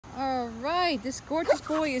All right, this gorgeous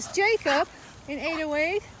boy is Jacob in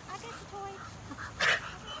 808. I got the toy.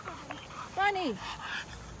 Bunny,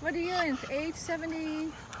 what are you in?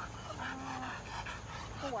 870?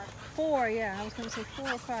 4. 4, yeah. I was going to say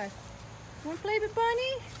 4 or 5. You want to play with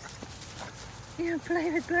Bunny? You want to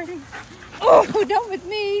play with Bunny? Oh, don't with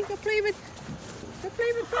me. Go play with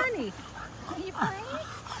Bunny. Are you playing?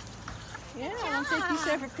 Yeah, I don't think he's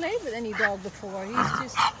ever played with any dog before. He's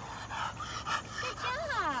just... Good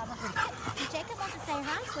job. Jacob wants to say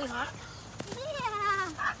hi, sweetheart. Yeah.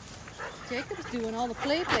 Jacob's doing all the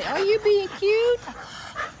play. Are you being cute?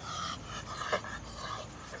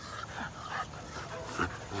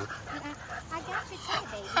 I got your toy,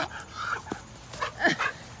 baby.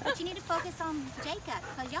 But you need to focus on Jacob,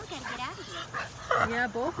 because y'all got to get out of here. Yeah,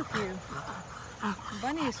 both of you.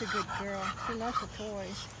 Bunny is a good girl. She loves her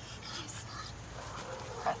toys.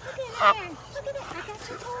 Look at her. Look at it. I got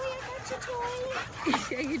your toy. I got your toy.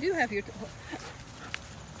 Yeah, you do have your toy.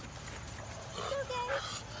 It's okay.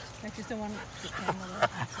 I just don't want the camera there.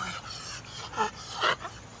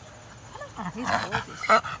 He's gorgeous.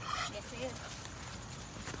 Yes, he is.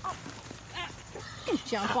 You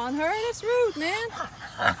jump on her. That's rude, man. It's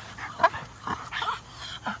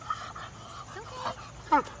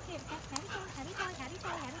okay. Here, have your toy. Have your toy.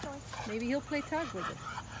 Have your toy. Maybe he'll play tug with it.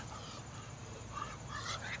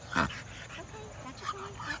 It's okay. Got your toy.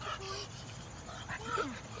 Got your toy.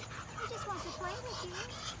 Yeah. He just wants to play with you.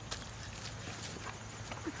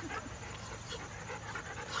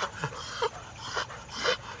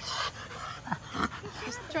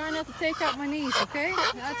 Just try not to take out my knees, okay?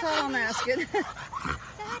 That's all I'm asking. Say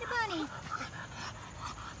hi to Bunny.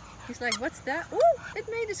 He's like, what's that? Ooh, it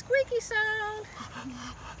made a squeaky sound.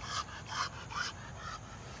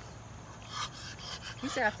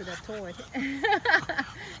 He's after that toy. He's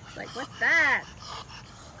like, what's that?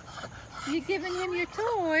 You giving him your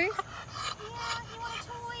toy? Yeah, you want a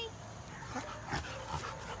toy?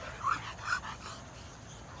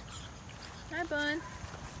 Hi, Bun.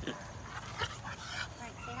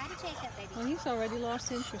 Right, say hi to Jacob, baby. Well, he's already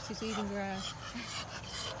lost interest. He's eating grass.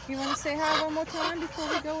 You want to say hi one more time before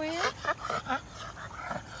we go in? Yeah?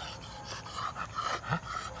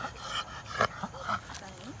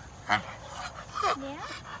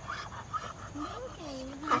 Okay.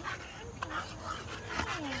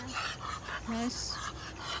 Yeah. Nice,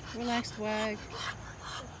 relaxed wag.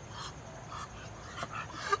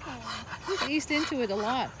 Okay. He's eased into it a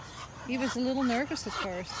lot. He was a little nervous at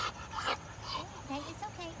first. Okay, it's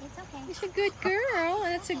okay. It's okay. He's a good girl,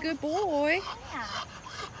 and it's a good boy. Yeah.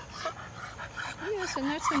 Yes, I'm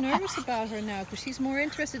not so nervous about her now because she's more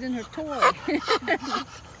interested in her toy. Good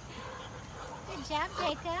job,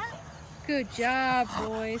 Jacob. Good job,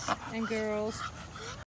 boys and girls.